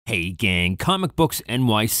Hey gang, Comic Books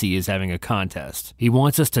NYC is having a contest. He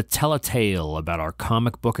wants us to tell a tale about our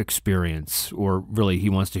comic book experience, or really he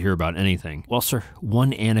wants to hear about anything. Well sir,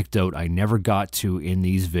 one anecdote I never got to in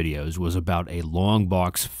these videos was about a long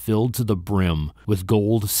box filled to the brim with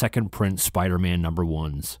gold second print Spider-Man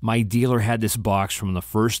 #1s. My dealer had this box from the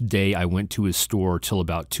first day I went to his store till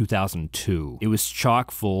about 2002. It was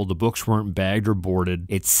chock full, the books weren't bagged or boarded,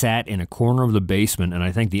 it sat in a corner of the basement, and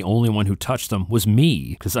I think the only one who touched them was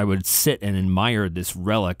me, because I would sit and admire this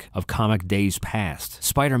relic of comic days past.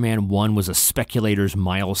 Spider-Man 1 was a speculator's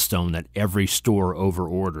milestone that every store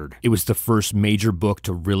over-ordered. It was the first major book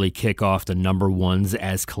to really kick off the #1s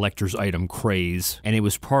as collector's item craze, and it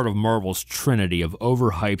was part of Marvel's trinity of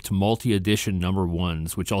overhyped multi-edition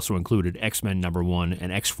 #1s, which also included X-Men #1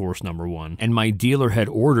 and X-Force #1. And my dealer had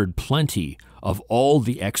ordered plenty of all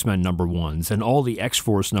the X-Men #1s and all the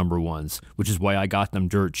X-Force #1s, which is why I got them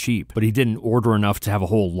dirt cheap. But he didn't order enough to have a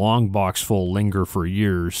whole long box full linger for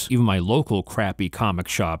years. Even my local crappy comic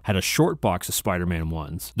shop had a short box of Spider-Man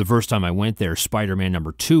 1s. The first time I went there, Spider-Man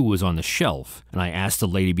 #2 was on the shelf, and I asked the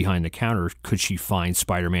lady behind the counter, could she find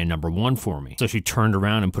Spider-Man #1 for me? So she turned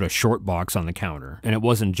around and put a short box on the counter. And it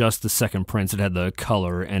wasn't just the second prints, it had the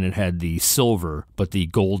color and it had the silver, but the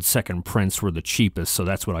gold second prints were the cheapest, so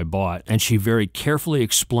that's what I bought. And she very carefully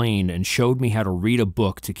explained and showed me how to read a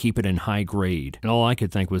book to keep it in high grade. And all I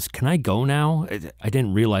could think was, can I go now? I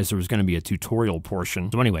didn't realize there was going to be a tutorial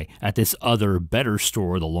portion. So anyway, at this other, better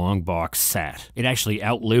store, the long box sat. It actually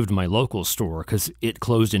outlived my local store because it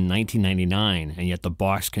closed in 1999, and yet the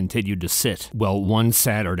box continued to sit. Well, one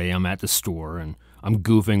Saturday I'm at the store, and I'm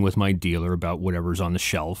goofing with my dealer about whatever's on the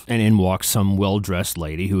shelf, and in walks some well-dressed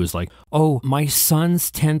lady who is like, oh, my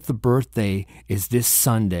son's 10th birthday is this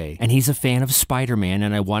Sunday, and he's a fan of Spider-Man,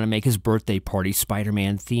 and I want to make his birthday party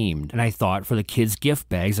Spider-Man themed. And I thought for the kids' gift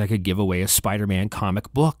bags, I could give away a Spider-Man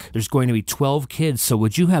comic book. There's going to be 12 kids, so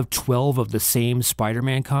would you have 12 of the same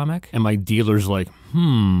Spider-Man comic? And my dealer's like,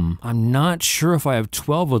 I'm not sure if I have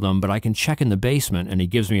 12 of them, but I can check in the basement. And he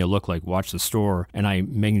gives me a look like, watch the store. And I,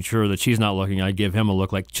 making sure that she's not looking, I give him a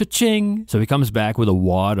look like, cha-ching. So he comes back with a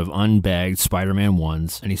wad of unbagged Spider-Man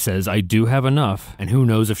 1s, and he says, I do have enough. And who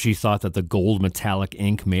knows if she thought that the gold metallic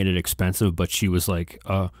ink made it expensive, but she was like,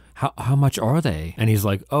 how much are they? And he's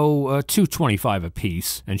like, oh, $2.25 a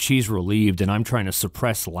piece. And she's relieved, and I'm trying to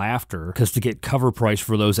suppress laughter, because to get cover price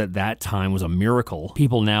for those at that time was a miracle.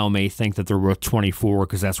 People now may think that they're worth $24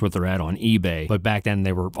 because that's what they're at on eBay, but back then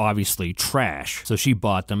they were obviously trash. So she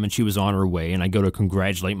bought them, and she was on her way, and I go to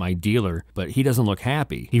congratulate my dealer, but he doesn't look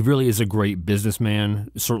happy. He really is a great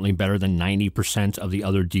businessman, certainly better than 90% of the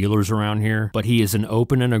other dealers around here, but he is an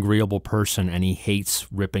open and agreeable person, and he hates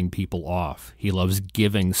ripping people off. He loves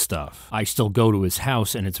giving stuff. I still go to his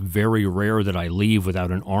house, and it's very rare that I leave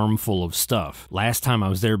without an armful of stuff. Last time I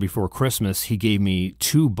was there before Christmas, he gave me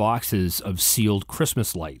 2 boxes of sealed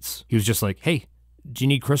Christmas lights. He was just like, hey, do you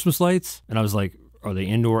need Christmas lights? And I was like, are they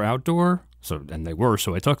indoor, outdoor? And they were,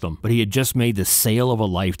 so I took them. But he had just made the sale of a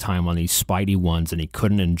lifetime on these Spidey ones, and he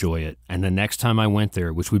couldn't enjoy it. And the next time I went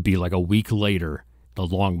there, which would be like a week later, the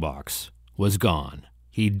long box was gone.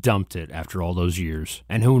 He dumped it after all those years.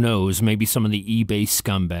 And who knows, maybe some of the eBay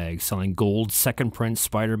scumbags selling gold second print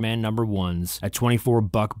Spider-Man #1s at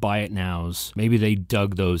 $24 buy it nows, maybe they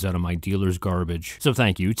dug those out of my dealer's garbage. So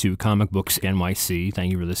thank you to Comic Books NYC.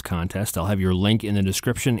 Thank you for this contest. I'll have your link in the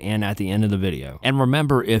description and at the end of the video. And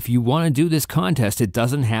remember, if you want to do this contest, it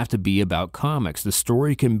doesn't have to be about comics. The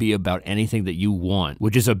story can be about anything that you want,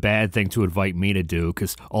 which is a bad thing to invite me to do,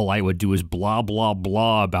 because all I would do is blah, blah,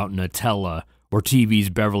 blah about Nutella, or TV's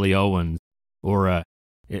Beverly Owens, or,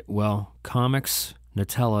 well, comics,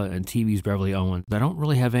 Nutella, and TV's Beverly Owens. I don't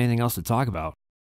really have anything else to talk about.